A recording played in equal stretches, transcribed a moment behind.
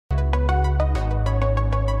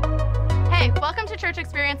Church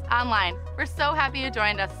Experience Online. We're so happy you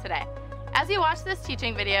joined us today. As you watch this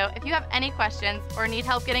teaching video, if you have any questions or need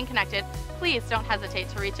help getting connected, please don't hesitate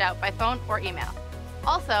to reach out by phone or email.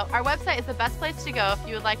 Also, our website is the best place to go if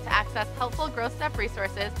you would like to access helpful Growth Step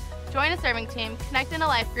resources, join a serving team, connect in a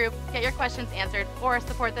life group, get your questions answered, or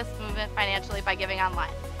support this movement financially by giving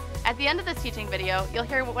online. At the end of this teaching video, you'll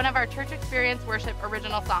hear one of our Church Experience Worship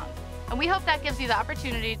original songs, and we hope that gives you the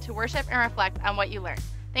opportunity to worship and reflect on what you learned.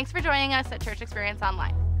 Thanks for joining us at Church Experience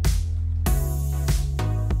Online.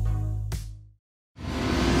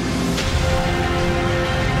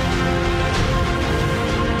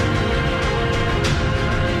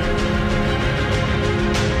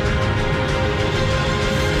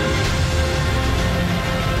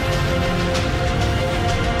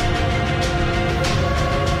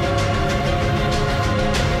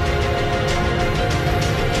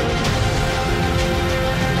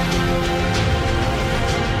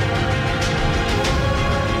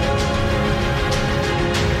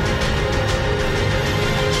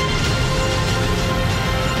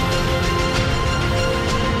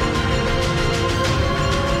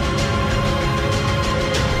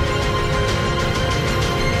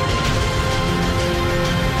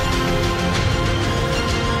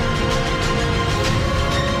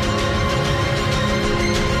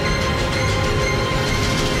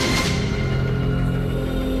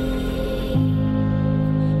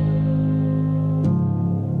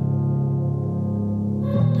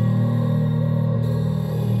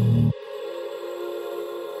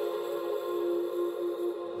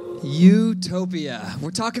 Utopia.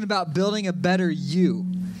 We're talking about building a better you.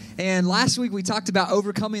 And last week we talked about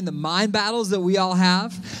overcoming the mind battles that we all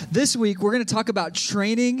have. This week we're going to talk about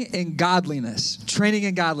training in godliness. Training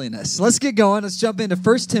in godliness. Let's get going. Let's jump into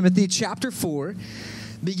 1 Timothy chapter 4,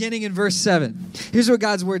 beginning in verse 7. Here's what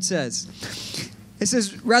God's word says. It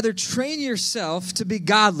says, rather train yourself to be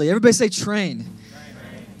godly. Everybody say train.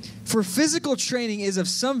 For physical training is of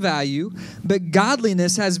some value, but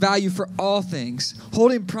godliness has value for all things,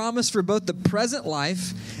 holding promise for both the present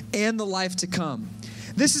life and the life to come.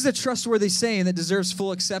 This is a trustworthy saying that deserves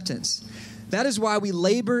full acceptance. That is why we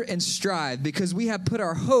labor and strive, because we have put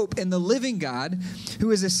our hope in the living God,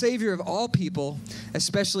 who is the Savior of all people,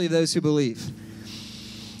 especially those who believe.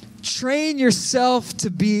 Train yourself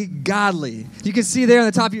to be godly. You can see there on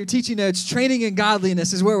the top of your teaching notes, training in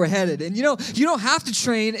godliness is where we're headed. And you don't have to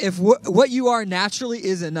train if what you are naturally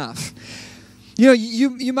is enough.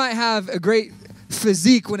 You might have a great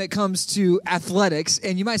physique when it comes to athletics,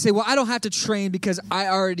 and you might say, well, I don't have to train because I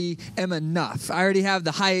already am enough. I already have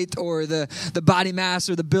the height or the body mass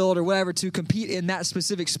or the build or whatever to compete in that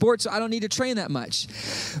specific sport, so I don't need to train that much.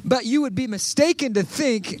 But you would be mistaken to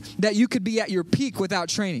think that you could be at your peak without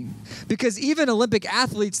training, because even Olympic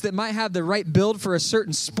athletes that might have the right build for a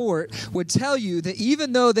certain sport would tell you that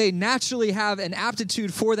even though they naturally have an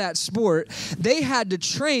aptitude for that sport, they had to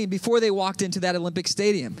train before they walked into that Olympic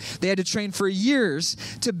stadium. They had to train for years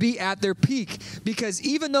to be at their peak, because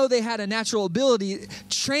even though they had a natural ability,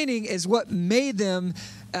 training is what made them,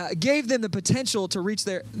 gave them the potential to reach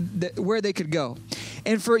where they could go.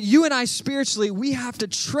 And for you and I spiritually, we have to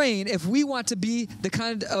train if we want to be the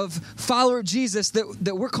kind of follower of Jesus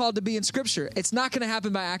that we're called to be in Scripture. It's not going to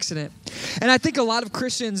happen by accident. And I think a lot of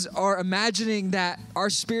Christians are imagining that our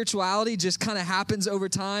spirituality just kind of happens over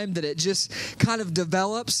time, that it just kind of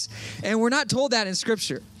develops. And we're not told that in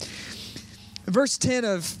Scripture. Verse 10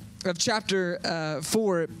 of chapter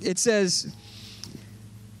 4, it says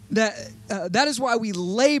that is why we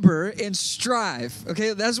labor and strive.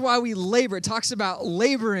 Okay, that's why we labor. It talks about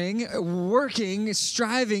laboring, working,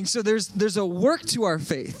 striving. So there's a work to our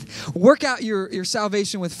faith. Work out your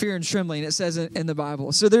salvation with fear and trembling, it says in the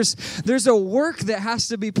Bible. So there's a work that has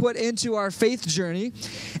to be put into our faith journey.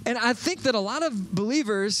 And I think that a lot of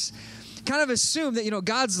believers kind of assume that,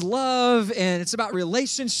 God's love and it's about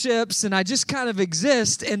relationships and I just kind of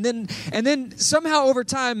exist. And then somehow over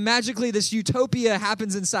time, magically this utopia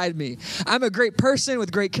happens inside me. I'm a great person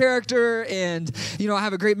with great character and, I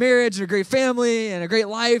have a great marriage and a great family and a great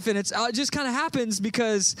life. And it just kind of happens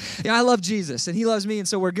because I love Jesus and he loves me and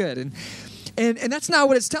so we're good. And that's not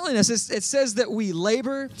what it's telling us. It says that we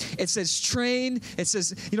labor. It says train. It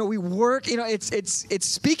says, we work. It's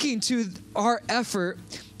speaking to our effort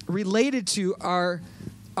related to our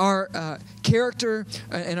character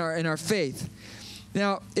and our faith.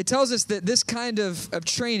 Now, it tells us that this kind of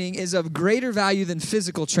training is of greater value than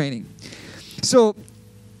physical training. So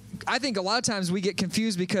I think a lot of times we get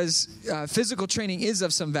confused because physical training is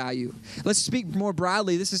of some value. Let's speak more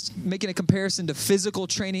broadly. This is making a comparison to physical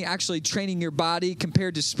training, actually training your body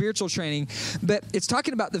compared to spiritual training. But it's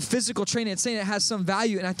talking about the physical training. It's saying it has some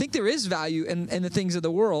value. And I think there is value in the things of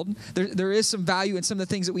the world. There is some value in some of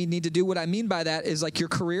the things that we need to do. What I mean by that is like your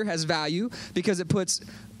career has value because it puts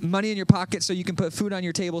money in your pocket so you can put food on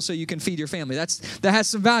your table so you can feed your family. That has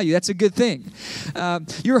some value. That's a good thing.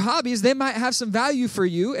 Your hobbies, they might have some value for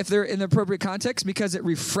you if they're in the appropriate context because it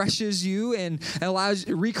refreshes you and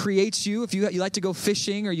recreates you. If you like to go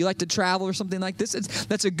fishing or you like to travel or something like this,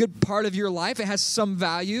 that's a good part of your life. It has some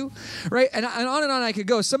value, right? And on I could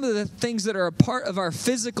go. Some of the things that are a part of our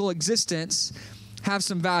physical existence have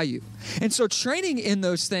some value. And so training in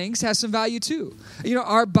those things has some value too.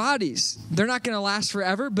 Our bodies, they're not going to last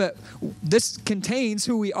forever, but this contains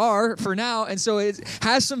who we are for now. And so it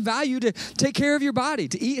has some value to take care of your body,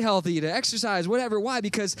 to eat healthy, to exercise, whatever. Why?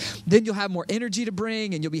 Because then you'll have more energy to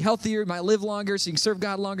bring and you'll be healthier, you might live longer, so you can serve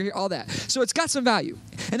God longer, all that. So it's got some value.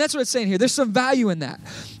 And that's what it's saying here. There's some value in that.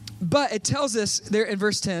 But it tells us there in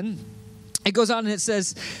verse 10, it goes on and it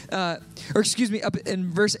says, up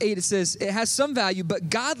in verse 8, it says, it has some value, but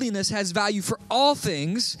godliness has value for all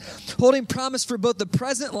things, holding promise for both the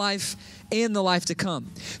present life and the life to come.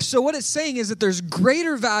 So what it's saying is that there's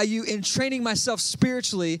greater value in training myself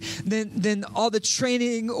spiritually than all the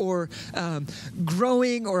training or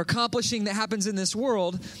growing or accomplishing that happens in this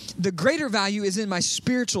world. The greater value is in my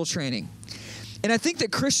spiritual training. And I think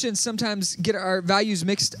that Christians sometimes get our values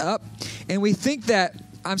mixed up, and we think that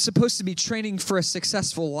I'm supposed to be training for a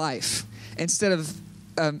successful life instead of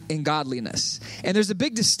in godliness. And there's a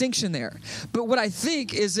big distinction there. But what I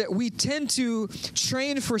think is that we tend to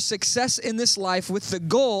train for success in this life with the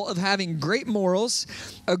goal of having great morals,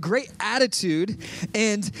 a great attitude,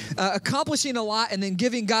 and accomplishing a lot and then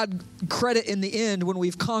giving God credit in the end when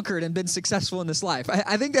we've conquered and been successful in this life.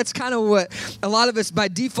 I think that's kind of what a lot of us by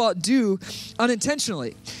default do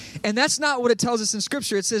unintentionally. And that's not what it tells us in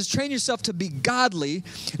Scripture. It says train yourself to be godly,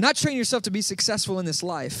 not train yourself to be successful in this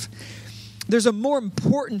life. There's a more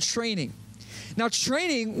important training. Now,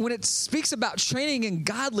 training, when it speaks about training in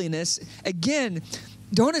godliness, again,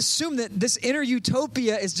 don't assume that this inner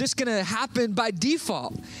utopia is just going to happen by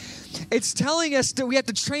default. It's telling us that we have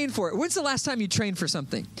to train for it. When's the last time you trained for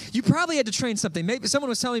something? You probably had to train something. Maybe someone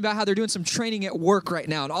was telling me about how they're doing some training at work right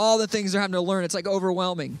now and all the things they're having to learn. It's like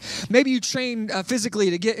overwhelming. Maybe you train physically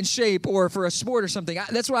to get in shape or for a sport or something.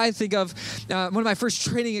 That's what I think of. One of my first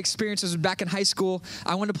training experiences was back in high school.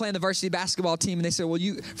 I wanted to play on the varsity basketball team, and they said, well,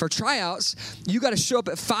 for tryouts, you got to show up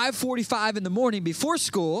at 5:45 in the morning before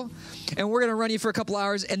school, and we're going to run you for a couple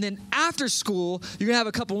hours, and then after school, you're going to have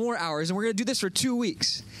a couple more hours, and we're going to do this for 2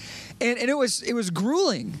 weeks. And it was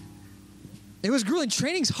grueling. It was grueling.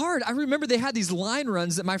 Training's hard. I remember they had these line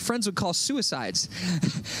runs that my friends would call suicides.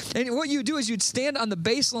 And what you would do is you'd stand on the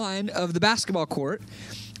baseline of the basketball court,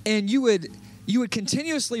 and you would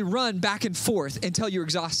continuously run back and forth until you're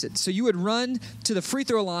exhausted. So you would run to the free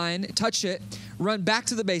throw line, touch it, run back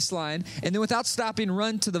to the baseline, and then without stopping,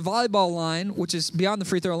 run to the volleyball line, which is beyond the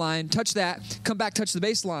free throw line, touch that, come back, touch the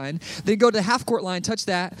baseline, then go to the half court line, touch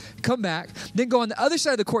that, come back, then go on the other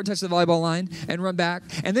side of the court and touch the volleyball line and run back,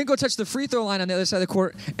 and then go touch the free throw line on the other side of the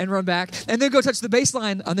court and run back, and then go touch the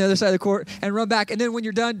baseline on the other side of the court and run back, and then when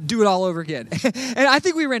you're done, do it all over again. And I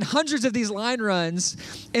think we ran hundreds of these line runs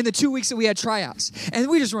in the 2 weeks that we had tryouts. And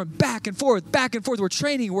we just run back and forth, back and forth. We're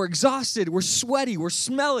training, we're exhausted, we're sweaty, we're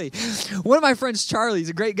smelly. One of my friends, Charlie, he's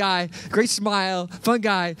a great guy, great smile, fun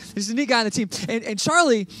guy. He's a neat guy on the team. And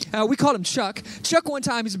Charlie, we called him Chuck. Chuck one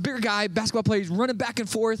time, he's a bigger guy, basketball player, he's running back and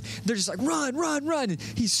forth. They're just like, run, run, run.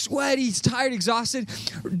 He's sweaty, he's tired, exhausted,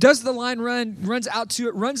 does the line run, runs out to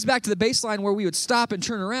it, runs back to the baseline where we would stop and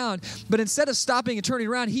turn around. But instead of stopping and turning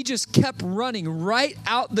around, he just kept running right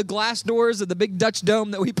out the glass doors of the big Dutch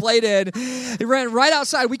Dome that we played in. He ran right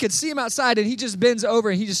outside. We could see him outside, and he just bends over,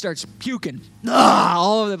 and he just starts puking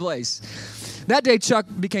all over the place. That day, Chuck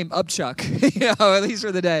became up Chuck, at least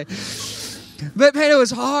for the day. But, man, it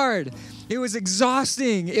was hard. It was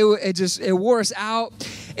exhausting. It wore us out.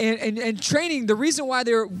 And training, the reason why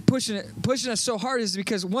they were pushing us so hard is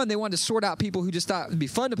because, one, they wanted to sort out people who just thought it would be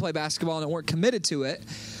fun to play basketball and weren't committed to it.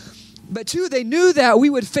 But two, they knew that we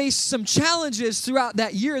would face some challenges throughout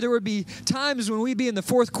that year. There would be times when we'd be in the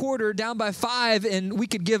fourth quarter down by 5 and we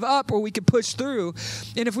could give up or we could push through.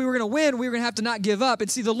 And if we were going to win, we were going to have to not give up.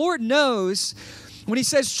 And see, the Lord knows When he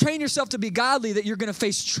says train yourself to be godly, that you're going to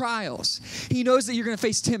face trials. He knows that you're going to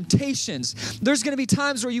face temptations. There's going to be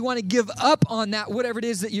times where you want to give up on that, whatever it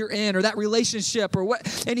is that you're in, or that relationship, or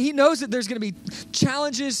what. And he knows that there's going to be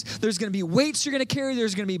challenges. There's going to be weights you're going to carry.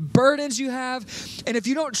 There's going to be burdens you have. And if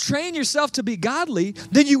you don't train yourself to be godly,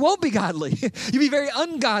 then you won't be godly. You'll be very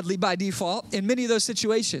ungodly by default in many of those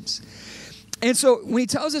situations. And so when he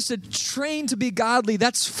tells us to train to be godly,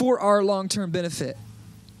 that's for our long-term benefit.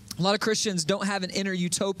 A lot of Christians don't have an inner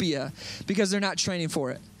utopia because they're not training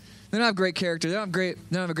for it. They don't have great character. They don't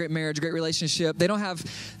have a great marriage, great relationship. They don't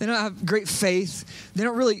have great faith. They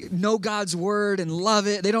don't really know God's word and love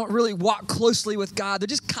it. They don't really walk closely with God. They're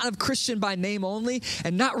just kind of Christian by name only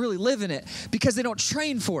and not really living it because they don't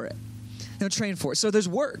train for it. They don't train for it. So there's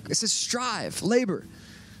work. It says strive, labor.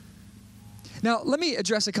 Now, let me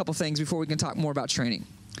address a couple things before we can talk more about training.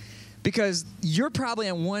 Because you're probably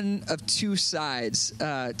on one of two sides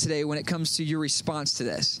today when it comes to your response to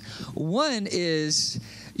this. One is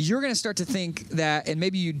you're going to start to think that, and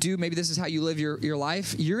maybe you do, maybe this is how you live your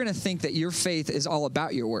life, you're going to think that your faith is all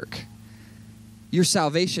about your work. Your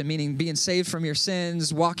salvation, meaning being saved from your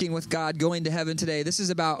sins, walking with God, going to heaven today. This is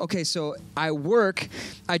about, okay, so I work,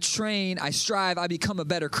 I train, I strive, I become a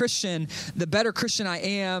better Christian. The better Christian I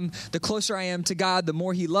am, the closer I am to God, the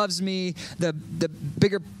more he loves me, the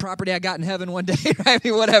bigger property I got in heaven one day, right? I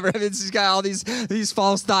mean, whatever. I mean, it's just got all these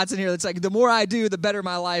false thoughts in here. It's like, the more I do, the better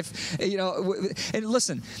my life, you know. And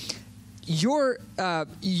listen, your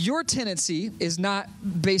tendency is not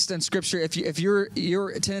based on Scripture. If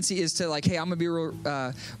your tendency is to like, hey, I'm going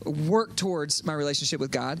to be work towards my relationship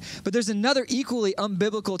with God, but there's another equally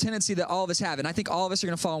unbiblical tendency that all of us have, and I think all of us are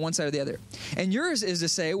going to fall on one side or the other. And yours is to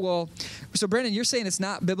say, well, so Brandon, you're saying it's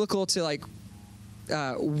not biblical to like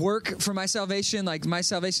work for my salvation, like my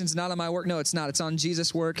salvation's not on my work. No, it's not. It's on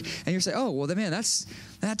Jesus' work. And you're saying, oh, well, then, man,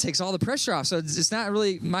 that takes all the pressure off. So it's not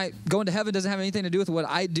really my going to heaven doesn't have anything to do with what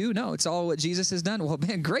I do. No, it's all what Jesus has done. Well,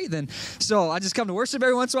 man, great then. So I just come to worship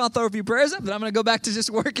every once in a while, throw a few prayers up, then I'm going to go back to just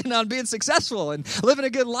working on being successful and living a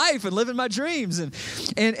good life and living my dreams.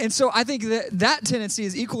 And so I think that tendency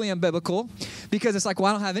is equally unbiblical because it's like, well,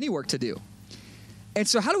 I don't have any work to do. And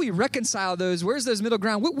so how do we reconcile those? Where's those middle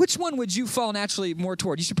ground? Which one would you fall naturally more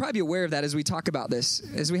toward? You should probably be aware of that as we talk about this,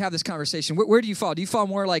 as we have this conversation. Where do you fall? Do you fall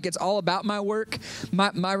more like it's all about my work?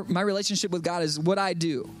 My relationship with God is what I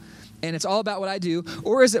do, and it's all about what I do?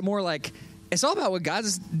 Or is it more like it's all about what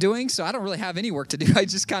God's doing, so I don't really have any work to do. I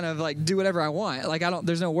just kind of like do whatever I want. Like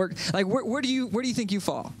there's no work. Like where do you think you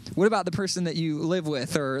fall? What about the person that you live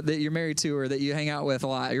with or that you're married to or that you hang out with a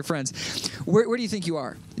lot, your friends? Where do you think you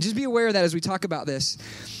are? Just be aware of that as we talk about this.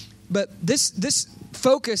 But this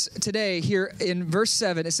focus today here in verse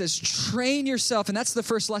 7, it says train yourself, and that's the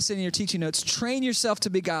first lesson in your teaching notes, train yourself to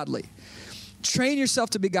be godly. Train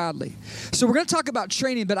yourself to be godly. So we're going to talk about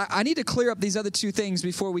training, but I need to clear up these other two things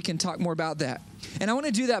before we can talk more about that. And I want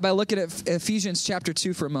to do that by looking at Ephesians chapter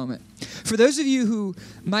 2 for a moment. For those of you who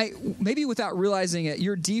might, maybe without realizing it,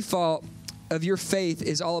 your default of your faith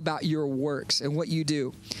is all about your works and what you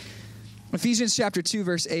do. Ephesians chapter 2,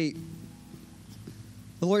 verse 8.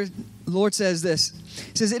 The Lord says this.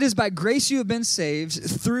 He says, "It is by grace you have been saved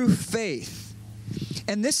through faith.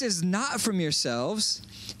 And this is not from yourselves.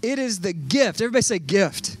 It is the gift." Everybody say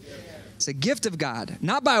gift. It's a gift of God,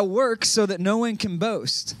 not by works so that no one can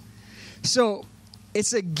boast. So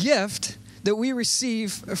it's a gift that we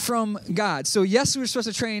receive from God. So yes, we're supposed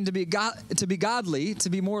to train to be godly, to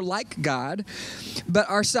be more like God, but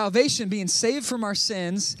our salvation, being saved from our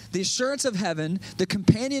sins, the assurance of heaven, the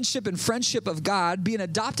companionship and friendship of God, being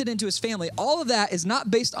adopted into his family, all of that is not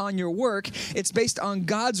based on your work, it's based on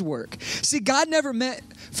God's work. See, God never meant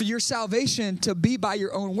for your salvation to be by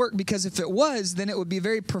your own work, because if it was, then it would be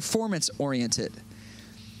very performance-oriented.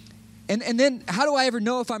 And then how do I ever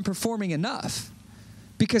know if I'm performing enough?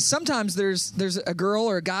 Because sometimes there's a girl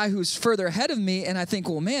or a guy who's further ahead of me, and I think,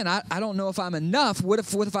 well, man, I don't know if I'm enough. What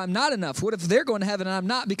if I'm not enough? What if they're going to heaven and I'm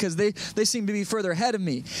not, because they seem to be further ahead of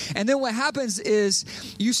me? And then what happens is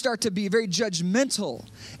you start to be very judgmental,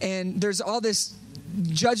 and there's all this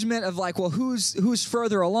judgment of like, well, who's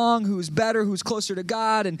further along, who's better, who's closer to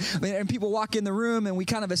God, and people walk in the room and we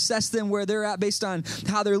kind of assess them where they're at based on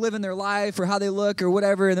how they're living their life or how they look or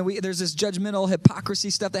whatever, and then there's this judgmental hypocrisy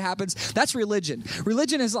stuff that happens. That's religion.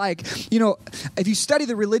 Religion is like, if you study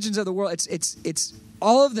the religions of the world, it's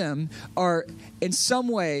all of them are in some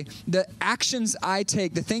way, the actions I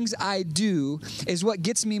take, the things I do, is what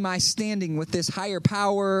gets me my standing with this higher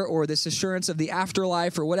power or this assurance of the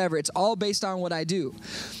afterlife or whatever. It's all based on what I do.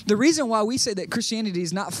 The reason why we say that Christianity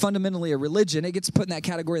is not fundamentally a religion, it gets put in that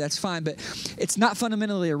category, that's fine, but it's not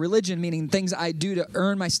fundamentally a religion, meaning things I do to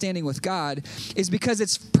earn my standing with God, is because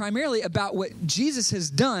it's primarily about what Jesus has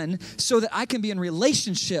done so that I can be in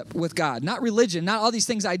relationship with God. Not religion, not all these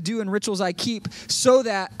things I do and rituals I keep so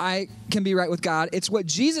that I can be right with God. It's what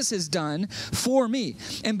Jesus has done for me.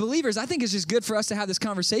 And believers, I think it's just good for us to have this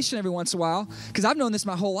conversation every once in a while, because I've known this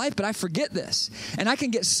my whole life, but I forget this. And I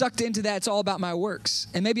can get sucked into that. It's all about my works.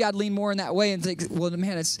 And maybe I'd lean more in that way and think, well,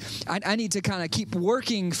 man, I need to kind of keep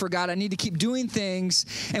working for God. I need to keep doing things.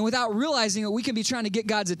 And without realizing it, we can be trying to get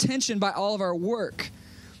God's attention by all of our work.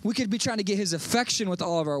 We could be trying to get his affection with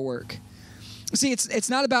all of our work. See, it's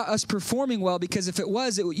not about us performing well, because if it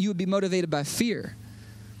was, you would be motivated by fear.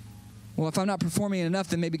 Well, if I'm not performing enough,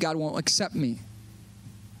 then maybe God won't accept me.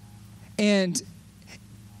 And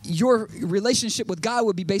your relationship with God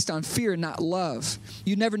would be based on fear, not love.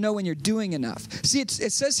 You never know when you're doing enough. See, it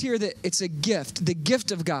says here that it's a gift, the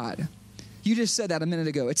gift of God. You just said that a minute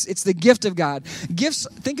ago. It's the gift of God. Gifts,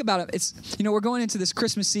 think about it. We're going into this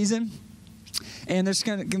Christmas season. And there's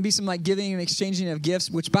going to be some like giving and exchanging of gifts,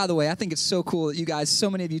 which, by the way, I think it's so cool that you guys, so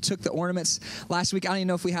many of you took the ornaments last week. I don't even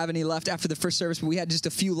know if we have any left after the first service, but we had just a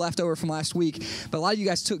few left over from last week. But a lot of you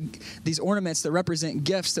guys took these ornaments that represent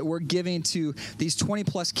gifts that we're giving to these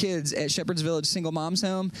 20-plus kids at Shepherd's Village Single Moms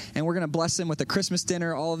Home. And we're going to bless them with a Christmas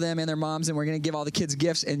dinner, all of them and their moms, and we're going to give all the kids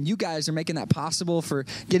gifts. And you guys are making that possible for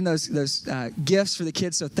getting those gifts for the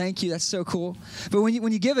kids, so thank you. That's so cool. But when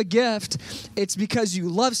you give a gift, it's because you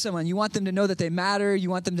love someone. You want them to know that they matter. You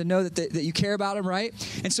want them to know that you care about them, right?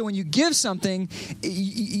 And so when you give something,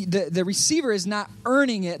 the receiver is not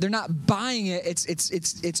earning it. They're not buying it.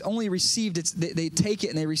 It's only received. They take it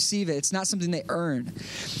and they receive it. It's not something they earn.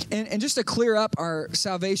 And just to clear up our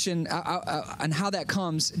salvation and how that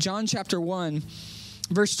comes, John chapter 1,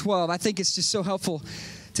 verse 12, I think it's just so helpful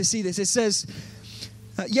to see this. It says,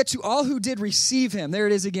 yet to all who did receive him, there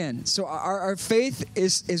it is again. So our faith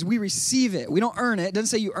is we receive it. We don't earn it. It doesn't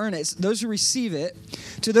say you earn it. It's those who receive it.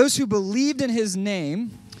 To those who believed in his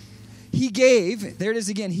name, he gave, there it is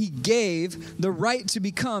again, he gave the right to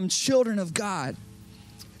become children of God.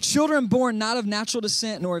 Children born not of natural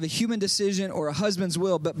descent, nor of a human decision or a husband's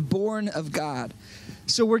will, but born of God.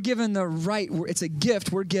 So we're given the right. It's a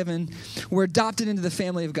gift we're given. We're adopted into the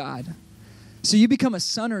family of God. So you become a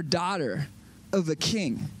son or daughter of a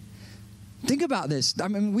king. Think about this. I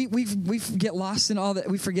mean, we get lost in all that.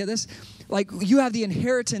 We forget this. Like, you have the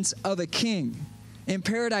inheritance of a king in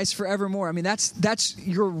paradise forevermore. I mean, that's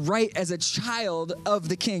your right as a child of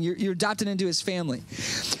the king. You're adopted into his family.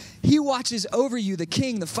 He watches over you. The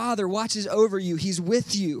king, the father, watches over you. He's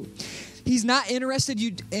with you. He's not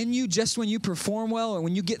interested in you just when you perform well and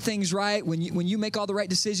when you get things right, when you make all the right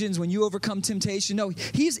decisions, when you overcome temptation. No,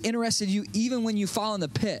 he's interested in you even when you fall in the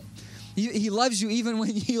pit. He loves you even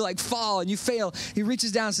when you fall and you fail. He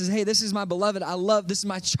reaches down and says, hey, this is my beloved. This is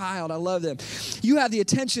my child. I love them. You have the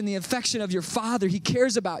attention, the affection of your father. He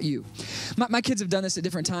cares about you. My kids have done this at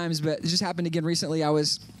different times, but it just happened again recently. I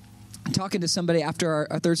was talking to somebody after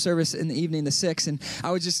our third service in the evening, the 6th,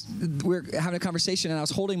 and we were having a conversation, and I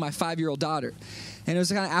was holding my 5-year-old daughter. And it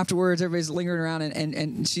was kind of afterwards, everybody's lingering around,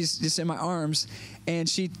 and she's just in my arms. And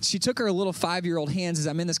she took her little 5-year-old hands as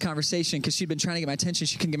I'm in this conversation, because she'd been trying to get my attention.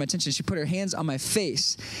 She couldn't get my attention. She put her hands on my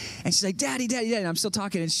face. And she's like, Daddy, Daddy, Daddy. And I'm still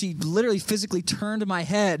talking. And she literally physically turned my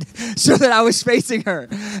head so that I was facing her.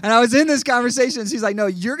 And I was in this conversation. And she's like, no,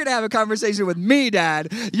 you're going to have a conversation with me,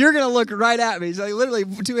 Dad. You're going to look right at me. She's like, literally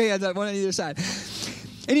 2 hands, one on either side.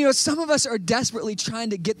 And, some of us are desperately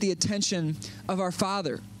trying to get the attention of our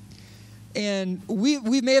Father. And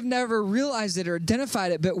we may have never realized it or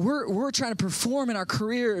identified it, but we're trying to perform in our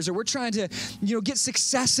careers, or we're trying to get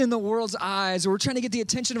success in the world's eyes, or we're trying to get the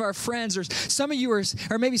attention of our friends, or some of you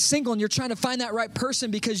are maybe single and you're trying to find that right person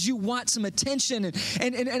because you want some attention,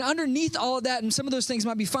 and underneath all of that, and some of those things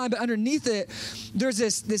might be fine, but underneath it there's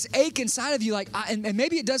this ache inside of you, and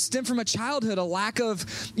maybe it does stem from a childhood, a lack of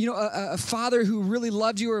a father who really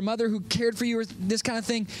loved you, or a mother who cared for you, or this kind of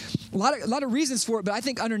thing. A lot of reasons for it, but I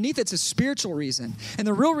think underneath it's a spiritual reason. And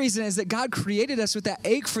the real reason is that God created us with that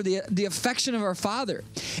ache for the affection of our Father.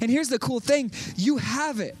 And here's the cool thing. You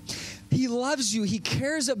have it. He loves you. He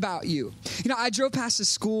cares about you. I drove past a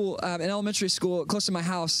school, an elementary school close to my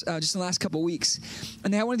house just in the last couple of weeks.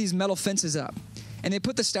 And they had one of these metal fences up. And they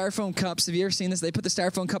put the styrofoam cups. Have you ever seen this? They put the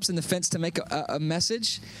styrofoam cups in the fence to make a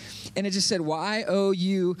message. And it just said,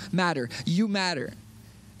 Y-O-U matter. You matter.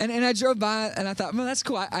 And I drove by and I thought, well, that's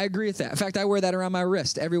cool. I agree with that. In fact, I wear that around my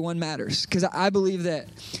wrist. Everyone matters. Because I believe that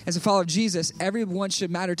as a follower of Jesus, everyone should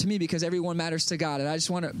matter to me because everyone matters to God. And I just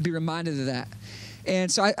want to be reminded of that.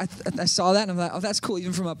 And so I saw that and I'm like, oh, that's cool.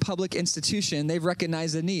 Even from a public institution, they've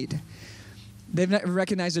recognized the need. They've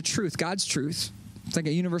recognized the truth, God's truth. It's like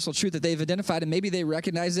a universal truth that they've identified, and maybe they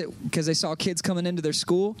recognize it because they saw kids coming into their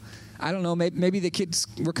school. I don't know, maybe the kids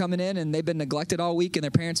were coming in and they've been neglected all week and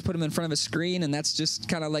their parents put them in front of a screen, and that's just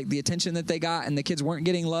kind of like the attention that they got, and the kids weren't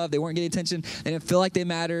getting love, they weren't getting attention, they didn't feel like they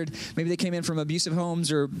mattered. Maybe they came in from abusive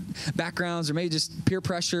homes or backgrounds, or maybe just peer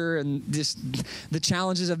pressure and just the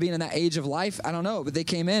challenges of being in that age of life. I don't know, but they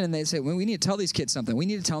came in and they said, well, we need to tell these kids something. We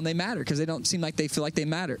need to tell them they matter because they don't seem like they feel like they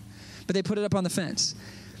matter. But they put it up on the fence.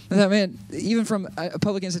 I thought, man, even from a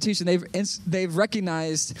public institution, they've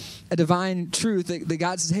recognized a divine truth that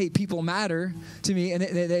God says, hey, people matter to me, and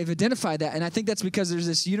they've identified that. And I think that's because there's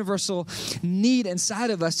this universal need inside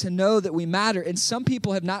of us to know that we matter, and some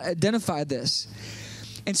people have not identified this.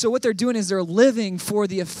 And so what they're doing is they're living for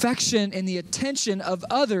the affection and the attention of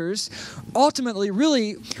others. Ultimately,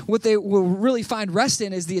 really, what they will really find rest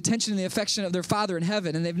in is the attention and the affection of their Father in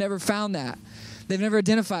heaven, and they've never found that. They've never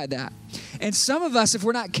identified that. And some of us, if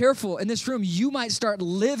we're not careful in this room, you might start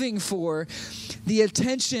living for the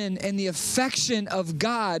attention and the affection of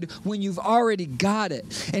God when you've already got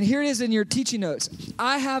it. And here it is in your teaching notes.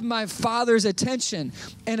 I have my Father's attention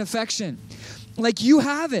and affection. Like you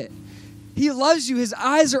have it. He loves you. His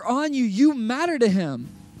eyes are on you. You matter to him.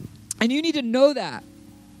 And you need to know that.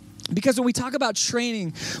 Because when we talk about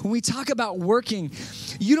training, when we talk about working,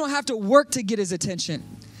 you don't have to work to get his attention.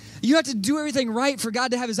 You have to do everything right for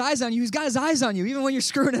God to have his eyes on you. He's got his eyes on you. Even when you're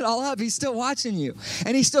screwing it all up, he's still watching you.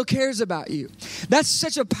 And he still cares about you. That's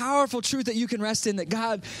such a powerful truth that you can rest in, that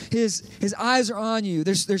God, his eyes are on you.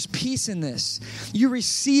 There's peace in this. You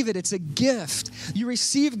receive it. It's a gift. You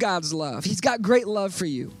receive God's love. He's got great love for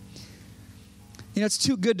you. You know, it's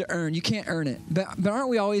too good to earn. You can't earn it. But aren't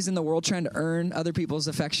we always in the world trying to earn other people's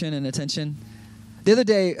affection and attention? The other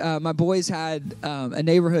day, my boys had a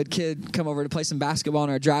neighborhood kid come over to play some basketball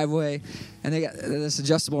in our driveway, and they got this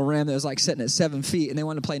adjustable rim that was like sitting at 7 feet, and they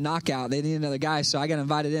wanted to play knockout. They needed another guy, so I got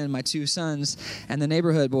invited in, my two sons and the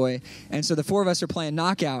neighborhood boy, and so the four of us are playing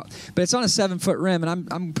knockout. But it's on a 7-foot rim, and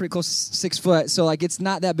I'm pretty close to 6 foot, so like it's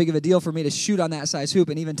not that big of a deal for me to shoot on that size hoop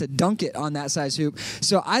and even to dunk it on that size hoop.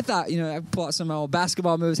 So I thought, I'd pull out some of my old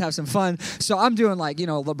basketball moves, have some fun. So I'm doing like,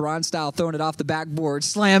 LeBron style, throwing it off the backboard,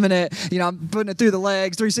 slamming it, I'm putting it through the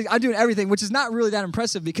legs, 360. I'm doing everything, which is not really that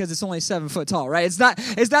impressive because it's only 7 foot tall, right? It's not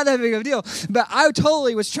that big of a deal. But I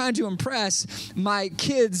totally was trying to impress my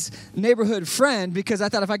kid's neighborhood friend because I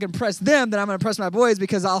thought if I can impress them, then I'm going to impress my boys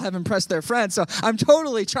because I'll have impressed their friends. So I'm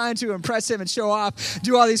totally trying to impress him and show off,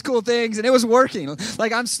 do all these cool things, and it was working.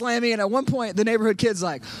 Like I'm slamming, and at one point the neighborhood kid's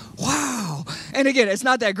like, wow. And again, it's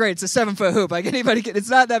not that great. It's a 7-foot hoop. Like anybody can, it's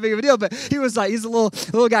not that big of a deal. But he was like, he's a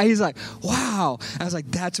little guy. He's like, wow. I was like,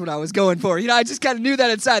 that's what I was going for. I just kind of knew that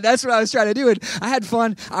inside. That's what I was trying to do. And I had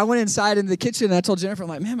fun. I went inside into the kitchen and I told Jennifer, I'm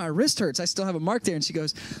like, man, my wrist hurts. I still have a mark there. And she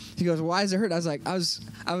goes, why does it hurt? I was like, I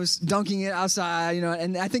was dunking it outside,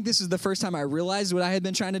 and I think this is the first time I realized what I had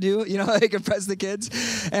been trying to do, like impress the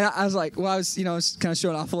kids. And I was like, well, I was kind of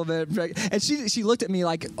showing off a little bit. And she looked at me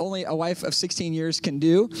like only a wife of 16 years can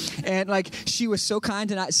do. And like, she was so kind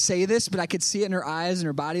to not say this, but I could see it in her eyes and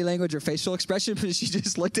her body language, her facial expression, but she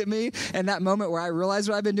just looked at me in that moment where I realized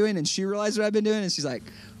what I've been doing and she realized what I've been doing. And she's like,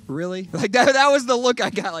 really? Like that was the look I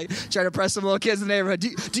got, like trying to press some little kids in the neighborhood.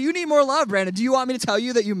 Do you need more love, Brandon? Do you want me to tell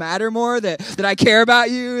you that you matter more, that I care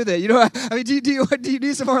about you, that do you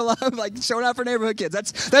need some more love? Like showing out for neighborhood kids.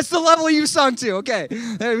 That's the level you sung to. Okay.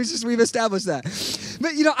 We've established that.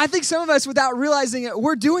 But I think some of us, without realizing it,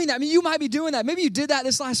 we're doing that. I mean, you might be doing that. Maybe you did that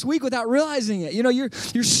this last week without realizing it.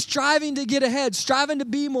 You're striving to get ahead, striving to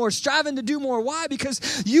be more, striving to do more. Why?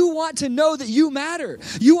 Because you want to know that you matter.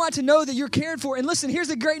 You want to know that you're cared for. And listen, here's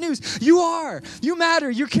the great news. You matter.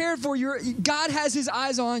 You're cared for. God has his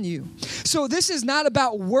eyes on you. So this is not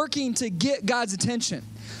about working to get God's attention.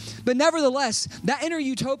 But nevertheless, that inner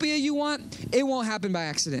utopia you want, it won't happen by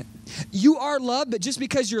accident. You are loved, but just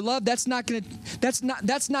because you're loved, that's not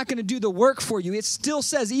gonna do the work for you. It still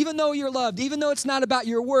says, even though you're loved, even though it's not about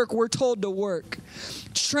your work, we're told to work.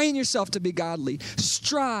 Train yourself to be godly.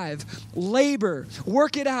 Strive, labor,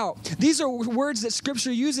 work it out. These are words that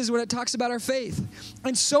Scripture uses when it talks about our faith.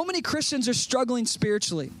 And so many Christians are struggling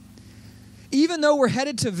spiritually. Even though we're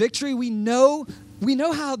headed to victory, we know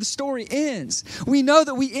how the story ends. We know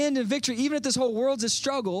that we end in victory. Even if this whole world's a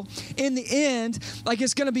struggle, in the end, like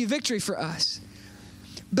it's going to be victory for us.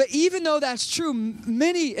 But even though that's true,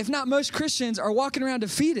 many, if not most Christians are walking around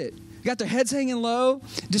defeated got their heads hanging low,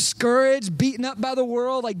 discouraged, beaten up by the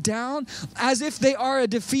world, like down, as if they are a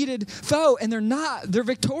defeated foe, and they're not. They're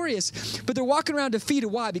victorious, but they're walking around defeated.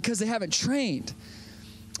 Why? Because they haven't trained.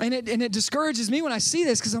 And it discourages me when I see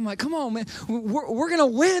this, because I'm like, come on, man, we're going to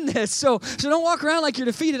win this. So don't walk around like you're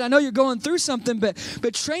defeated. I know you're going through something, but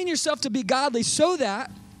train yourself to be godly so that,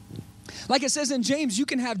 like it says in James, you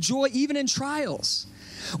can have joy even in trials.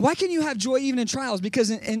 Why can you have joy even in trials?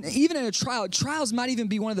 Because even in a trial, trials might even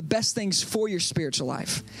be one of the best things for your spiritual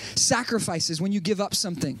life. Sacrifices, when you give up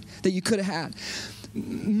something that you could have had,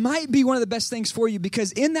 might be one of the best things for you,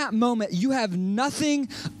 because in that moment, you have nothing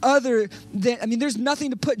other than, there's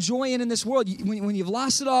nothing to put joy in this world. When you've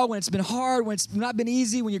lost it all, when it's been hard, when it's not been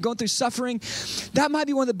easy, when you're going through suffering, that might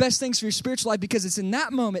be one of the best things for your spiritual life, because it's in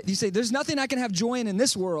that moment, you say, there's nothing I can have joy in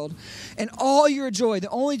this world, and all your joy, the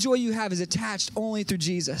only joy you have is attached only through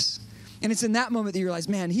Jesus. And it's in that moment that you realize,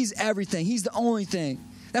 man, he's everything. He's the only thing.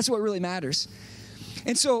 That's what really matters.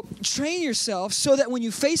 And so train yourself so that when you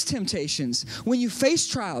face temptations, when you face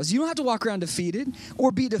trials, you don't have to walk around defeated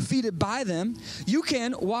or be defeated by them. You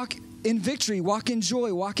can walk in victory, walk in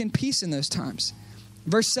joy, walk in peace in those times.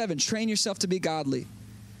 Verse 7, train yourself to be godly.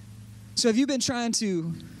 So have you been trying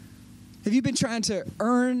to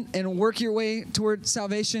earn and work your way toward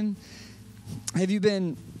salvation? Have you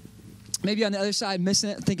been maybe on the other side missing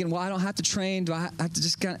it, thinking, well, I don't have to train. Do I have to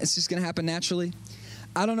it's just going to happen naturally?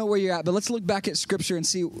 I don't know where you're at, but let's look back at Scripture and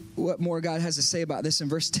see what more God has to say about this in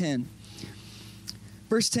verse 10.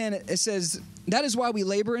 Verse 10, it says, that is why we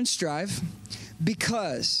labor and strive,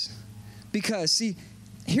 because, see,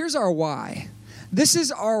 here's our why. This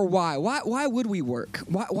is our why. Why would we work?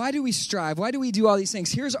 Why do we strive? Why do we do all these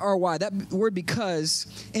things? Here's our why. That word because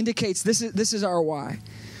indicates this is our why.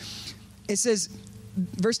 It says,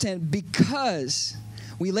 verse 10, because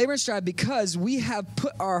we labor and strive because we have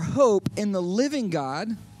put our hope in the living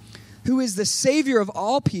God, who is the Savior of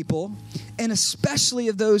all people, and especially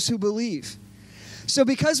of those who believe. So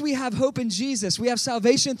because we have hope in Jesus, we have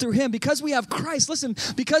salvation through him, because we have Christ, listen,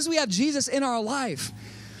 because we have Jesus in our life,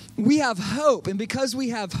 we have hope. And because we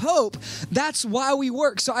have hope, that's why we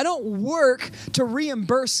work. So I don't work to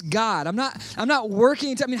reimburse God. I'm not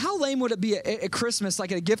working to, how lame would it be at Christmas,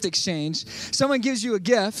 like at a gift exchange? Someone gives you a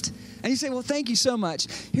gift and you say, well, thank you so much.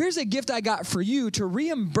 Here's a gift I got for you to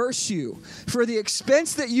reimburse you for the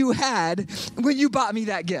expense that you had when you bought me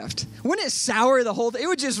that gift. Wouldn't it sour the whole thing? It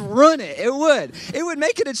would just ruin it. It would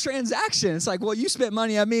make it a transaction. It's like, well, you spent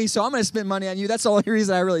money on me, so I'm going to spend money on you. That's the only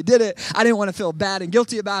reason I really did it. I didn't want to feel bad and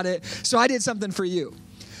guilty about it, so I did something for you.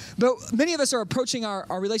 But many of us are approaching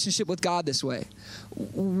our relationship with God this way.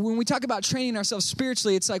 When we talk about training ourselves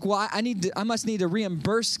spiritually, it's like, well, I must need to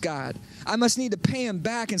reimburse God. I must need to pay him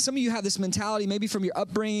back. And some of you have this mentality, maybe from your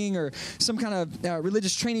upbringing or some kind of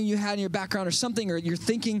religious training you had in your background or something, or your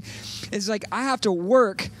thinking is like, I have to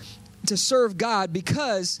work to serve God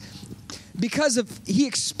because of he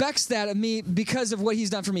expects that of me because of what he's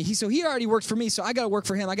done for me. So he already worked for me, so I got to work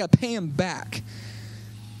for him. I got to pay him back.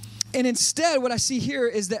 And instead, what I see here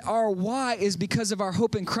is that our why is because of our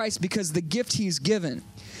hope in Christ, because the gift he's given.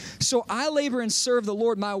 So I labor and serve the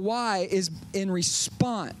Lord. My why is in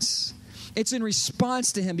response. It's in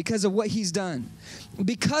response to him because of what he's done.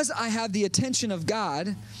 Because I have the attention of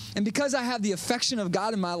God and because I have the affection of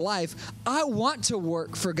God in my life, I want to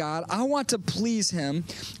work for God. I want to please him.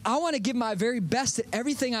 I want to give my very best at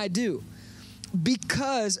everything I do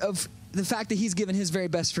because of the fact that he's given his very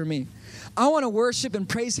best for me. I want to worship and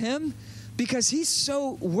praise him because he's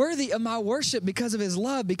so worthy of my worship because of his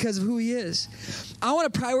love, because of who he is. I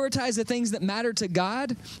want to prioritize the things that matter to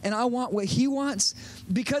God, and I want what he wants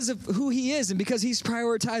because of who he is and because he's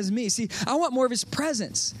prioritized me. See, I want more of his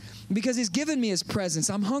presence because he's given me his presence.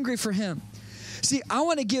 I'm hungry for him. See, I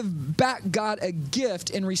want to give back God a gift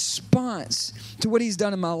in response to what he's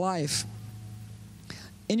done in my life.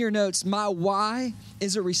 In your notes, my why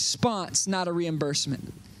is a response, not a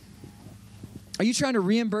reimbursement. Are you trying to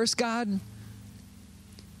reimburse God?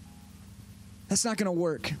 That's not going to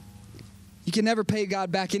work. You can never pay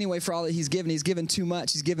God back anyway for all that he's given. He's given too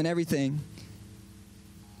much. He's given everything.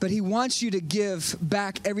 But he wants you to give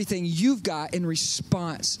back everything you've got in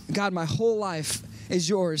response. God, my whole life is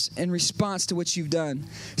yours in response to what you've done.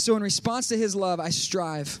 So in response to his love, I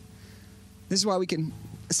strive. This is why we can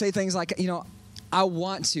say things like, I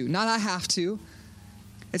want to, not I have to.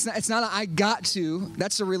 It's not I got to.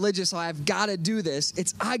 That's a religious, I've got to do this.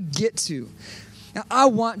 It's I get to. Now, I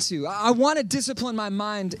want to. I want to discipline my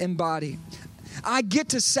mind and body. I get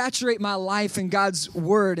to saturate my life in God's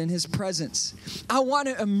word and his presence. I want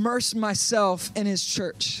to immerse myself in his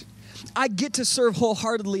church. I get to serve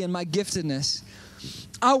wholeheartedly in my giftedness.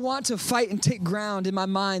 I want to fight and take ground in my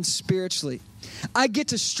mind spiritually. I get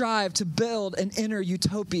to strive to build an inner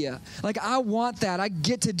utopia. Like, I want that. I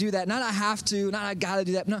get to do that. Not I have to, not I got to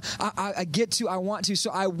do that. No, I get to, I want to.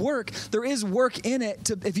 So I work. There is work in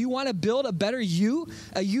it. If you want to build a better you,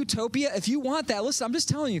 a utopia, if you want that, listen, I'm just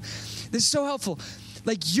telling you, this is so helpful.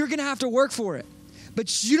 Like, you're going to have to work for it.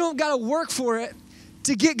 But you don't got to work for it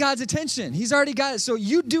to get God's attention. He's already got it. So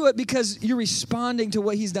you do it because you're responding to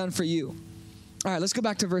what he's done for you. All right, let's go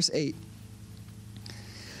back to verse 8.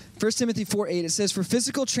 1 Timothy 4:8, it says, "For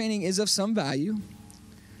physical training is of some value,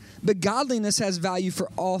 but godliness has value for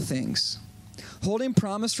all things, holding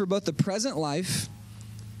promise for both the present life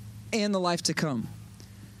and the life to come."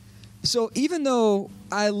 So even though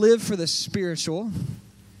I live for the spiritual,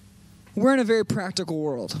 we're in a very practical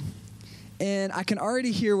world. And I can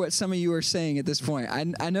already hear what some of you are saying at this point.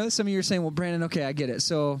 I know some of you are saying, well, Brandon, okay, I get it.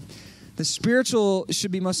 So the spiritual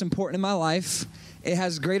should be most important in my life. It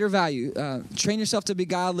has greater value. Train yourself to be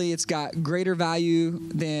godly. It's got greater value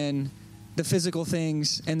than the physical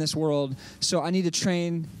things in this world. So I need to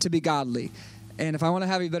train to be godly. And if I want to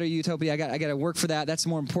have a better utopia, I got to work for that. That's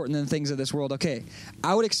more important than things of this world. Okay.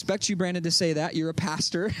 I would expect you, Brandon, to say that. You're a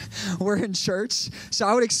pastor. We're in church. So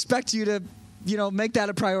I would expect you to, make that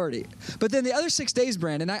a priority. But then the other 6 days,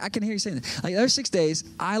 Brandon, I can hear you saying that. Like, the other 6 days,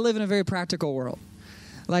 I live in a very practical world.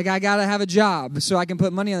 Like, I got to have a job so I can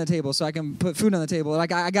put money on the table, so I can put food on the table.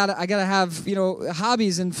 Like, I got to have,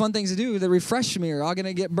 hobbies and fun things to do that refresh me, or I'm going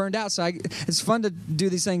to get burned out. So it's fun to do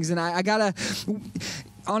these things. And I got to,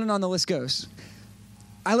 on and on the list goes.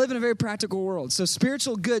 I live in a very practical world. So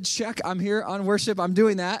spiritual good, check. I'm here on worship. I'm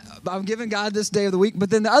doing that. I'm giving God this day of the week.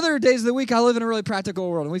 But then the other days of the week, I live in a really practical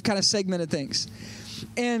world. And we've kind of segmented things.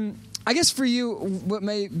 And I guess for you, what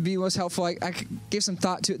may be most helpful, I gave some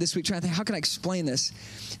thought to it this week, trying to think, how can I explain this?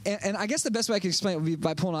 And I guess the best way I can explain it would be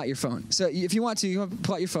by pulling out your phone. So if you want to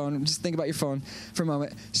pull out your phone and just think about your phone for a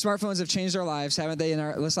moment. Smartphones have changed our lives, haven't they,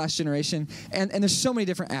 in this last generation? And there's so many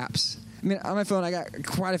different apps. I mean, on my phone, I got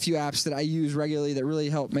quite a few apps that I use regularly that really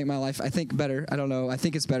help make my life, I think, better. I don't know. I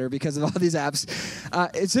think it's better because of all these apps.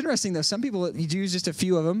 It's interesting, though. Some people use just a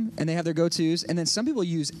few of them, and they have their go-tos. And then some people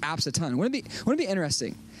use apps a ton. Wouldn't it be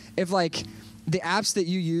interesting if, like, the apps that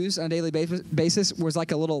you use on a daily basis was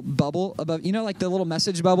like a little bubble above, like the little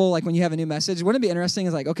message bubble, like when you have a new message? Wouldn't it be interesting?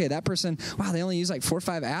 It's like, okay, that person, wow, they only use like 4 or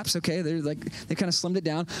 5 apps. Okay, they kind of slimmed it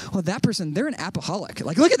down. Well, that person, they're an appaholic.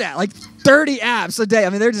 Like, look at that, like 30 apps a day.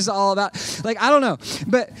 I mean, they're just all about, like, I don't know.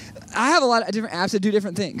 But I have a lot of different apps that do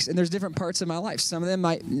different things, and there's different parts of my life. Some of them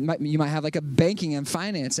you might have like a banking and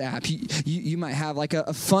finance app. You might have like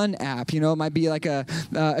a fun app. It might be like a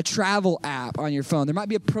travel app on your phone. There might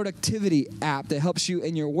be a productivity app that helps you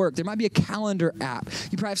in your work. There might be a calendar app.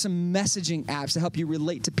 You probably have some messaging apps to help you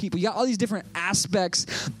relate to people. You got all these different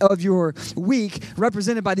aspects of your week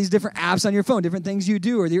represented by these different apps on your phone, different things you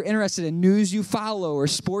do, or you're interested in, news you follow, or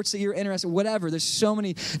sports that you're interested in, whatever. There's so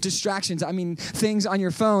many distractions. I mean, things on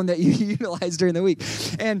your phone that you utilize during the week.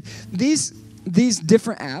 And these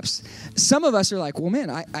different apps, some of us are like, well, man,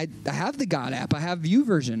 I have the God app. I have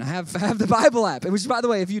YouVersion. I have the Bible app. Which, by the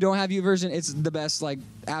way, if you don't have YouVersion, it's the best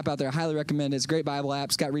app out there. I highly recommend it. It's a great Bible app.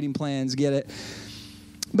 It's got reading plans. Get it.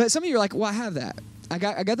 But some of you are like, well, I have that. I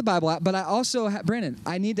got the Bible app, but I also have, Brandon,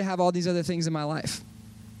 I need to have all these other things in my life.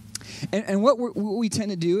 And what we tend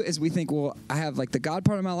to do is we think, well, I have like the God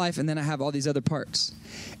part of my life, and then I have all these other parts.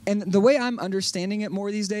 And the way I'm understanding it more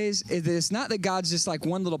these days is that it's not that God's just like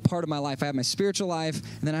one little part of my life. I have my spiritual life,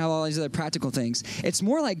 and then I have all these other practical things. It's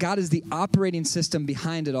more like God is the operating system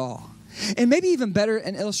behind it all. And maybe even better,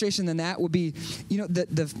 an illustration than that would be,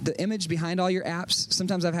 the image behind all your apps.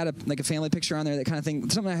 Sometimes I've had a family picture on there, that kind of thing.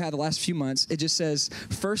 Something I had the last few months. It just says,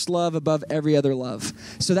 first love above every other love.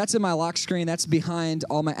 So that's in my lock screen. That's behind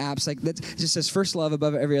all my apps. It just says first love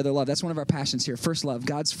above every other love. That's one of our passions here. First love.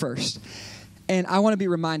 God's first. And I want to be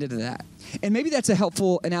reminded of that. And maybe that's a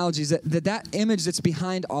helpful analogy, is that image that's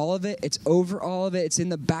behind all of it, it's over all of it, it's in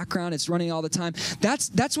the background, it's running all the time.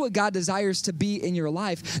 That's what God desires to be in your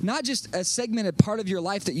life. Not just a segmented part of your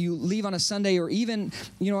life that you leave on a Sunday, or even,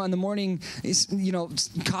 on the morning,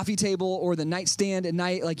 coffee table or the nightstand at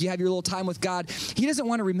night, like you have your little time with God. He doesn't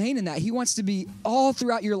want to remain in that. He wants to be all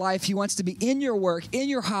throughout your life. He wants to be in your work, in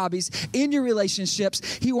your hobbies, in your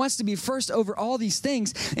relationships. He wants to be first over all these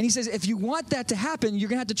things. And he says, if you want that to happen, you're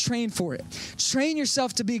going to have to train for it. Train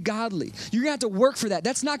yourself to be godly. You're going to have to work for that.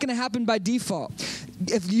 That's not going to happen by default.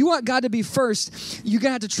 If you want God to be first, you're going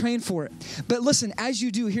to have to train for it. But listen, as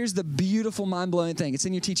you do, here's the beautiful, mind-blowing thing. It's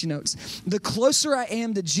in your teaching notes. The closer I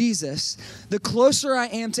am to Jesus, the closer I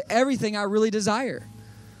am to everything I really desire.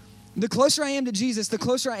 The closer I am to Jesus, the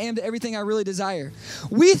closer I am to everything I really desire.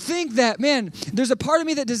 We think that, man, there's a part of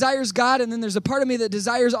me that desires God, and then there's a part of me that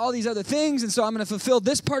desires all these other things, and so I'm going to fulfill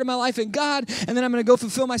this part of my life in God, and then I'm going to go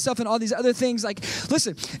fulfill myself in all these other things. Like,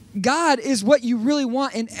 listen, God is what you really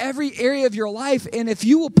want in every area of your life, and if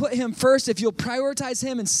you will put him first, if you'll prioritize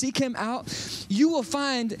him and seek him out, you will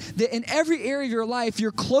find that in every area of your life,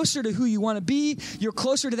 you're closer to who you want to be. You're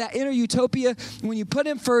closer to that inner utopia. When you put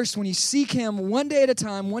him first, when you seek him one day at a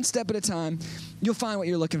time, one step at a time, you'll find what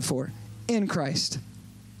you're looking for in Christ.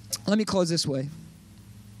 Let me close this way.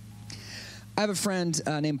 I have a friend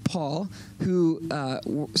named Paul who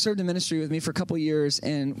served in ministry with me for a couple years,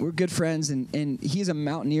 and we're good friends, and he's a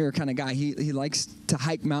mountaineer kind of guy. He likes to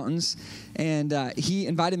hike mountains, and he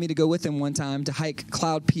invited me to go with him one time to hike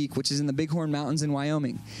Cloud Peak, which is in the Bighorn Mountains in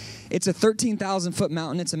Wyoming. It's a 13,000-foot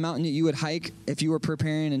mountain. It's a mountain that you would hike if you were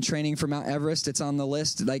preparing and training for Mount Everest. It's on the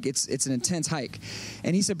list. Like, it's an intense hike.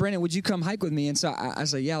 And he said, Brandon, would you come hike with me? And so I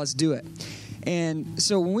was like, yeah, let's do it. And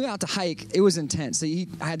so when we went out to hike, it was intense. So I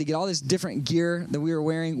had to get all this different gear that we were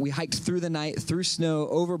wearing. We hiked through the night, through snow,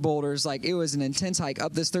 over boulders. Like, it was an intense hike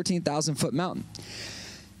up this 13,000-foot mountain.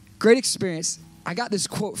 Great experience. I got this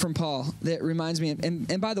quote from Paul that reminds me,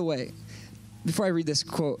 and by the way, before I read this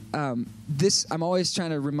quote, I'm always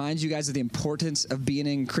trying to remind you guys of the importance of being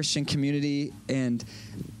in Christian community, and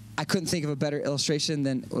I couldn't think of a better illustration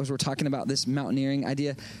than as we're talking about this mountaineering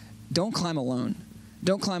idea. Don't climb alone.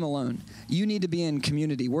 Don't climb alone. You need to be in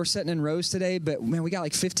community. We're sitting in rows today, but man, we got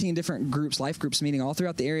like 15 different groups, life groups meeting all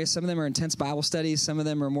throughout the area. Some of them are intense Bible studies. Some of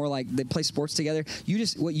them are more like they play sports together.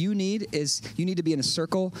 What you need is you need to be in a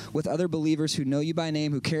circle with other believers who know you by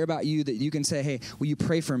name, who care about you, that you can say, hey, will you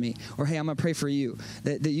pray for me? Or hey, I'm going to pray for you.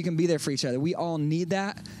 That you can be there for each other. We all need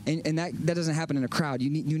that, and that doesn't happen in a crowd. You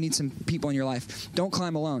need some people in your life. Don't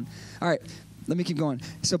climb alone. All right, let me keep going.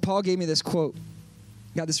 So Paul gave me this quote.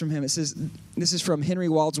 Got this from him. It says, this is from Henry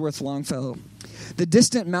Wadsworth Longfellow. The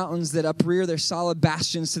distant mountains that uprear their solid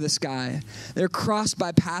bastions to the sky, they're crossed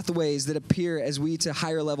by pathways that appear as we to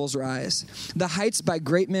higher levels rise. The heights by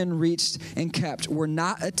great men reached and kept were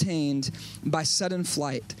not attained by sudden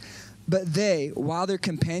flight, but they, while their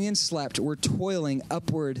companions slept, were toiling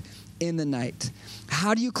upward in the night.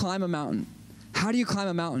 How do you climb a mountain? How do you climb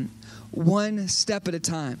a mountain? One step at a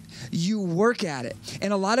time. You work at it.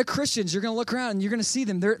 And a lot of Christians, you're going to look around and you're going to see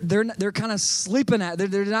them. They're kind of sleeping at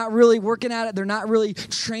it. They're not really working at it. They're not really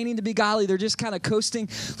training to be godly. They're just kind of coasting.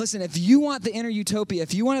 Listen, if you want the inner utopia,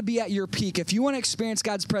 if you want to be at your peak, if you want to experience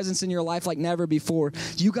God's presence in your life like never before,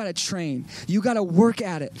 you got to train. You got to work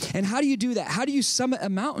at it. And how do you do that? How do you summit a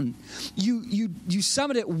mountain? You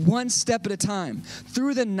summit it one step at a time.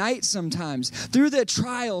 Through the night sometimes. Through the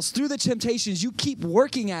trials. Through the temptations. You keep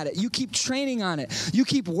working at it. You keep training on it. You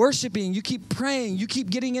keep worshiping. You keep praying. You keep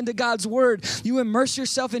getting into God's word. You immerse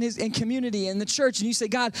yourself in community, in the church, and you say,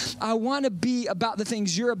 God, I want to be about the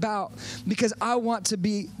things you're about because I want to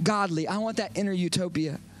be godly. I want that inner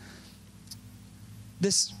utopia.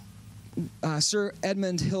 This Sir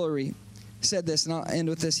Edmund Hillary said this, and I'll end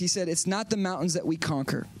with this. He said, it's not the mountains that we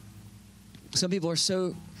conquer. Some people are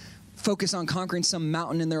so focused on conquering some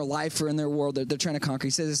mountain in their life or in their world that they're trying to conquer.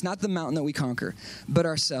 He says, it's not the mountain that we conquer, but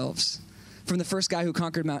ourselves. From the first guy who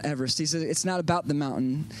conquered Mount Everest, he said, it's not about the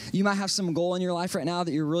mountain. You might have some goal in your life right now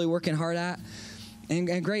that you're really working hard at.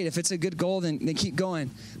 And great, if it's a good goal, then keep going.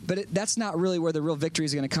 But that's not really where the real victory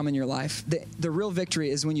is going to come in your life. The real victory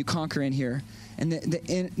is when you conquer in here and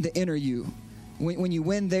the inner you. When you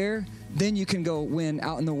win there, then you can go win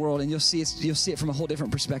out in the world, and you'll see it from a whole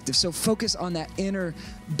different perspective. So focus on that inner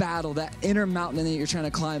battle, that inner mountain that you're trying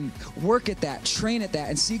to climb. Work at that, train at that,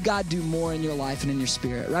 and see God do more in your life and in your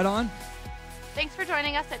spirit. Right on? Thanks for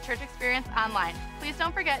joining us at Church Experience Online. Please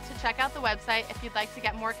don't forget to check out the website if you'd like to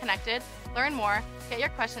get more connected, learn more, get your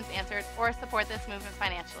questions answered, or support this movement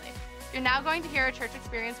financially. You're now going to hear a Church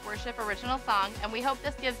Experience Worship original song, and we hope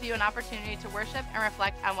this gives you an opportunity to worship and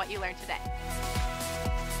reflect on what you learned today.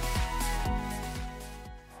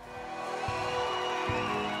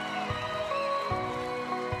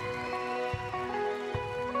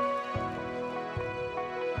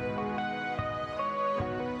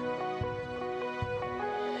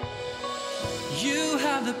 You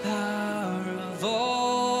have the power of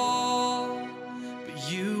all,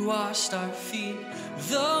 but you washed our feet.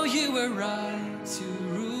 Though you were right to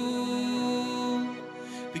rule,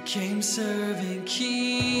 became servant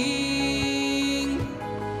king,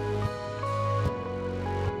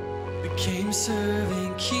 became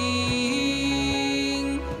servant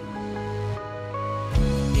king.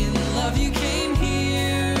 In love you came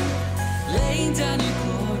here, laying down your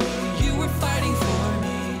glory. You were fighting for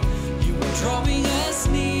me, you were drawing us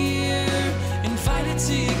near, invited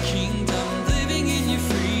to your kingdom.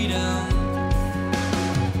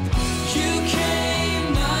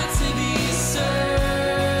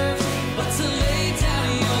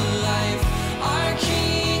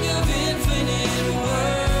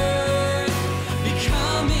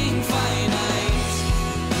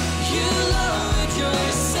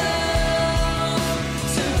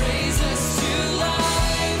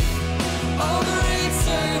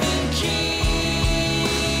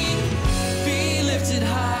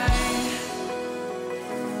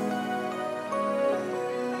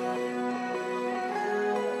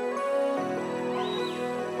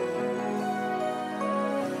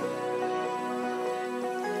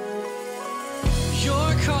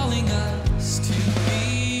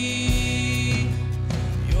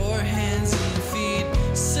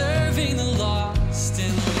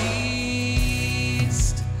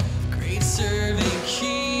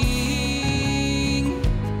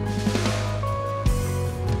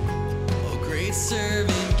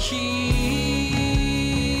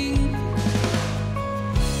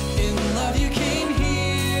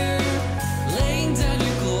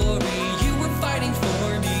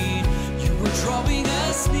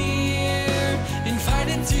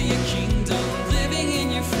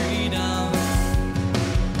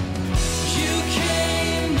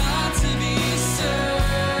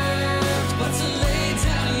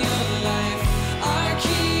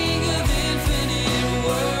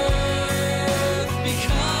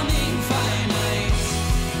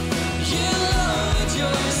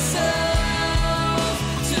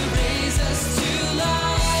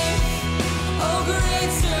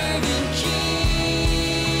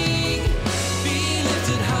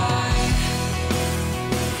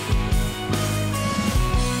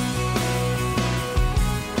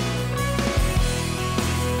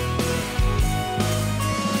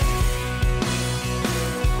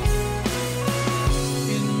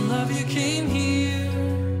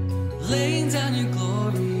 down your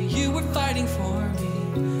glory. You were fighting for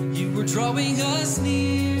me. You were drawing us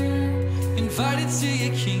near. Invited to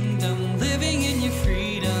your kingdom, living in your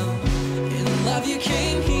freedom. In love you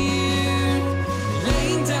came here.